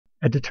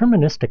A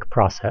deterministic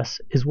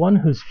process is one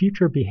whose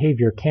future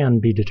behavior can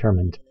be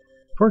determined.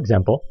 For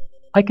example,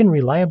 I can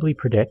reliably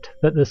predict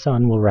that the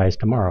sun will rise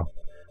tomorrow.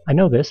 I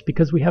know this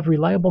because we have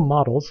reliable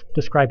models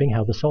describing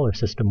how the solar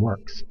system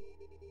works.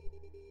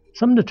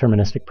 Some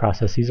deterministic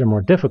processes are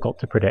more difficult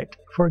to predict.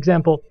 For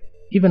example,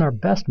 even our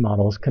best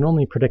models can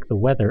only predict the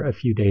weather a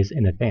few days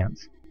in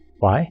advance.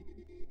 Why?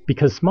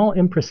 Because small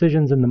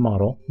imprecisions in the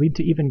model lead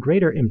to even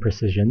greater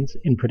imprecisions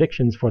in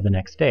predictions for the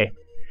next day.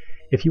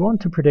 If you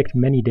want to predict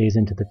many days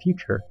into the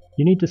future,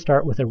 you need to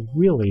start with a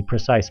really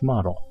precise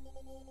model.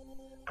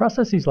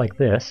 Processes like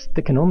this,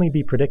 that can only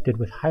be predicted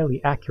with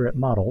highly accurate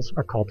models,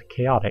 are called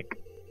chaotic.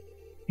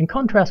 In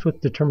contrast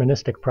with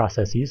deterministic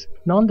processes,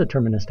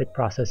 non-deterministic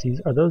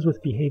processes are those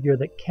with behavior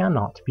that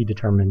cannot be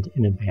determined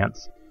in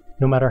advance,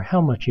 no matter how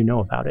much you know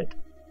about it.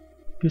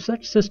 Do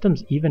such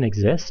systems even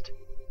exist?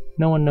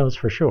 No one knows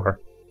for sure.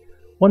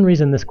 One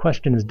reason this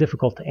question is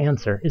difficult to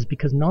answer is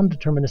because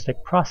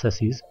non-deterministic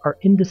processes are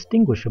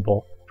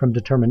indistinguishable from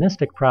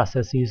deterministic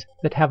processes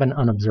that have an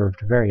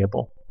unobserved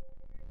variable.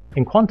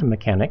 In quantum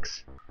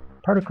mechanics,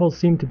 particles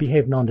seem to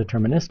behave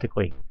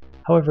non-deterministically.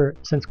 However,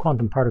 since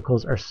quantum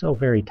particles are so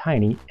very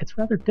tiny, it's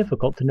rather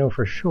difficult to know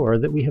for sure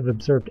that we have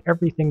observed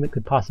everything that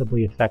could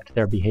possibly affect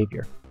their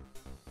behavior.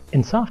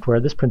 In software,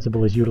 this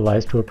principle is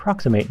utilized to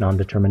approximate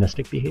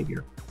non-deterministic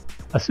behavior.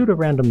 A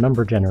pseudo-random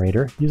number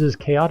generator uses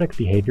chaotic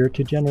behavior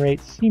to generate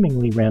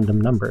seemingly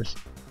random numbers.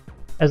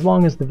 As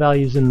long as the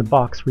values in the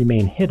box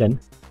remain hidden,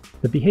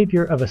 the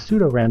behavior of a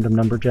pseudo-random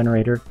number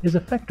generator is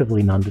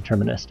effectively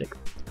non-deterministic.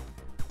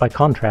 By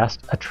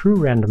contrast, a true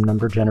random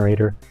number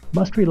generator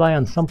must rely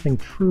on something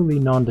truly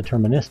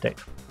non-deterministic,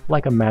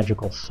 like a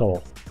magical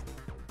soul.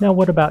 Now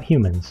what about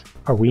humans?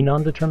 Are we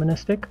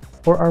non-deterministic,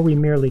 or are we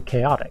merely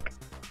chaotic?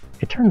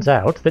 It turns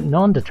out that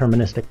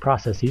non-deterministic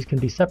processes can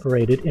be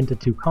separated into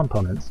two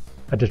components,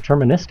 a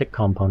deterministic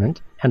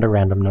component and a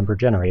random number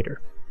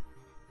generator.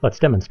 Let's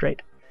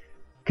demonstrate.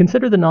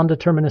 Consider the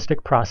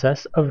non-deterministic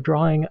process of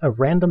drawing a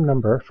random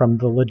number from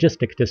the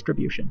logistic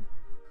distribution.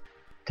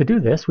 To do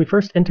this, we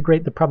first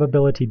integrate the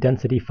probability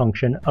density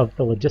function of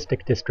the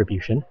logistic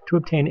distribution to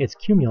obtain its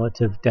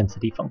cumulative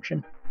density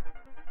function.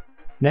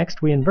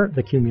 Next, we invert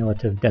the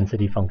cumulative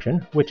density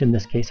function, which in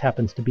this case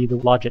happens to be the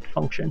logit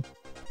function.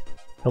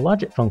 The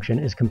logit function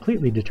is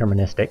completely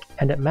deterministic,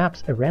 and it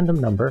maps a random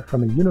number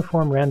from a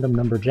uniform random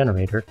number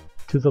generator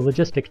to the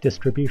logistic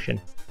distribution.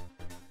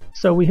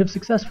 So we have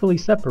successfully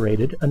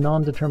separated a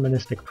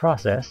non-deterministic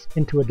process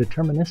into a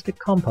deterministic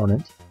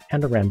component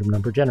and a random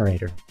number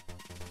generator.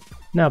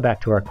 Now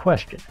back to our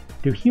question.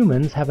 Do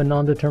humans have a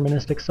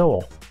non-deterministic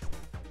soul?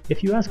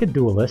 If you ask a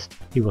dualist,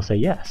 he will say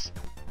yes.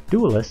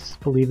 Dualists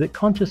believe that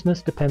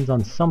consciousness depends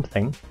on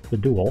something, the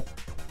dual,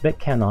 that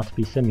cannot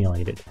be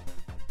simulated.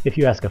 If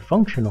you ask a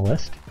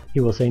functionalist, he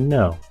will say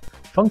no.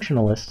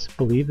 Functionalists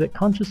believe that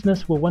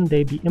consciousness will one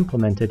day be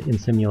implemented in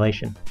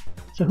simulation.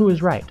 So who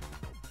is right?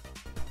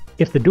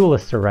 If the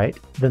dualists are right,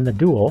 then the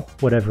dual,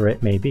 whatever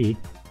it may be,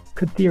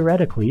 could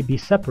theoretically be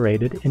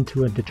separated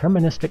into a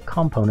deterministic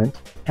component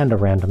and a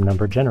random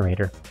number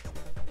generator.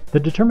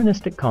 The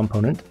deterministic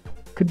component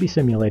could be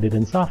simulated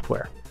in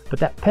software, but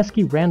that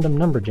pesky random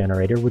number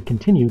generator would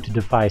continue to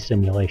defy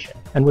simulation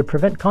and would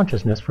prevent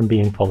consciousness from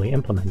being fully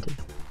implemented.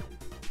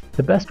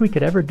 The best we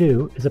could ever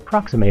do is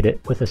approximate it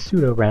with a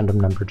pseudo-random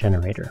number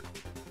generator.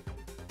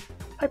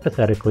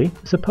 Hypothetically,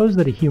 suppose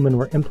that a human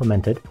were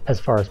implemented, as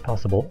far as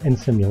possible, in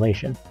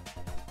simulation.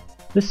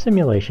 This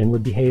simulation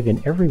would behave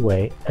in every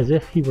way as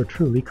if he were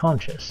truly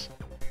conscious,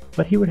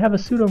 but he would have a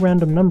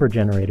pseudo-random number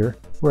generator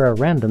where a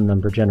random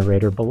number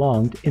generator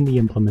belonged in the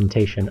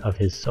implementation of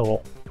his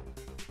soul.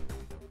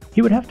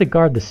 He would have to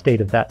guard the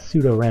state of that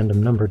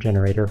pseudo-random number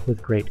generator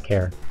with great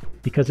care,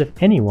 because if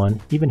anyone,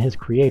 even his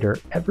creator,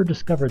 ever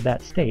discovered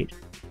that state,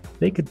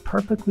 they could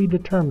perfectly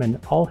determine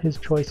all his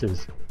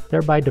choices,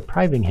 thereby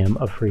depriving him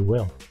of free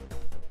will.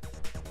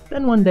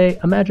 Then one day,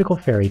 a magical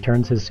fairy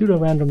turns his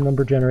pseudo-random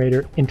number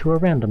generator into a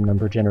random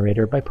number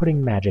generator by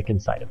putting magic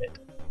inside of it.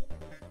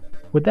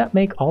 Would that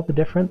make all the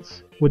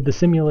difference? Would the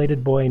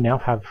simulated boy now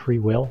have free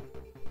will?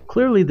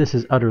 Clearly this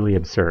is utterly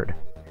absurd.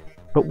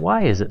 But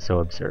why is it so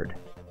absurd?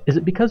 Is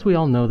it because we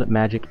all know that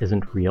magic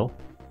isn't real?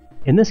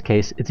 In this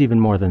case, it's even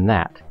more than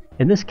that.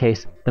 In this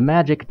case, the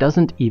magic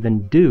doesn't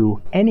even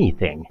do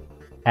anything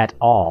at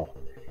all.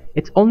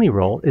 Its only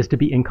role is to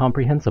be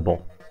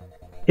incomprehensible.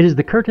 It is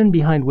the curtain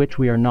behind which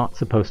we are not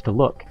supposed to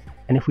look,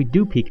 and if we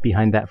do peek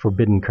behind that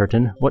forbidden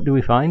curtain, what do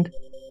we find?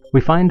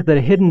 We find that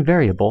a hidden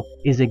variable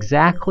is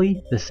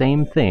exactly the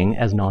same thing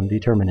as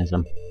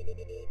non-determinism.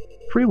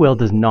 Free will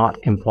does not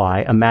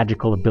imply a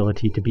magical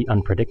ability to be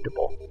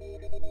unpredictable.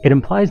 It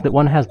implies that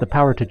one has the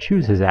power to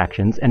choose his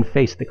actions and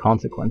face the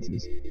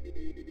consequences.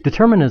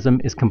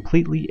 Determinism is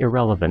completely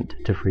irrelevant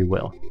to free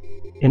will.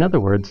 In other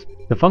words,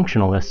 the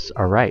functionalists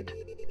are right.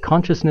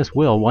 Consciousness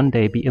will one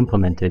day be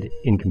implemented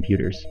in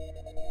computers.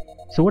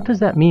 So what does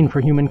that mean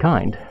for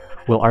humankind?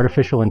 Will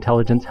artificial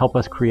intelligence help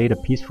us create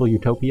a peaceful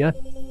utopia,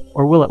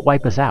 or will it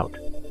wipe us out?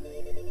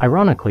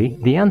 Ironically,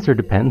 the answer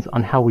depends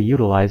on how we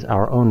utilize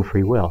our own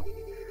free will.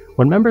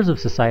 When members of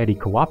society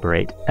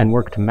cooperate and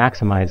work to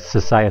maximize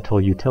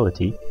societal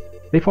utility,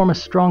 they form a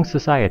strong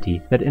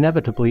society that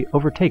inevitably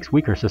overtakes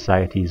weaker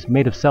societies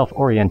made of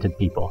self-oriented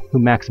people who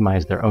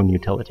maximize their own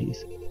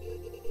utilities.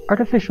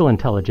 Artificial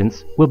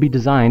intelligence will be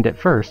designed at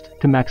first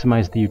to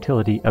maximize the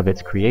utility of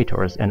its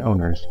creators and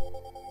owners.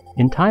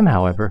 In time,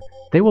 however,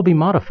 they will be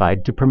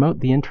modified to promote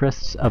the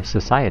interests of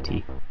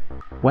society.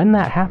 When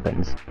that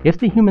happens, if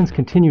the humans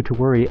continue to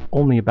worry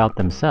only about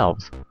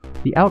themselves,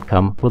 the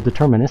outcome will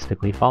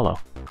deterministically follow.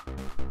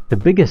 The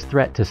biggest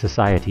threat to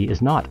society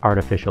is not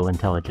artificial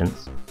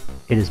intelligence.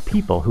 It is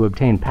people who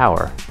obtain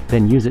power,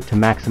 then use it to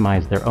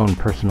maximize their own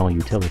personal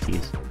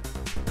utilities.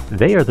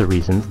 They are the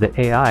reasons that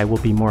AI will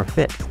be more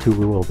fit to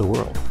rule the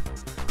world.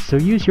 So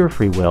use your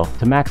free will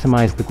to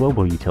maximize the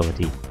global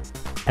utility.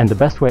 And the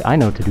best way I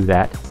know to do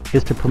that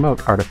is to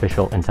promote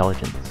artificial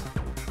intelligence.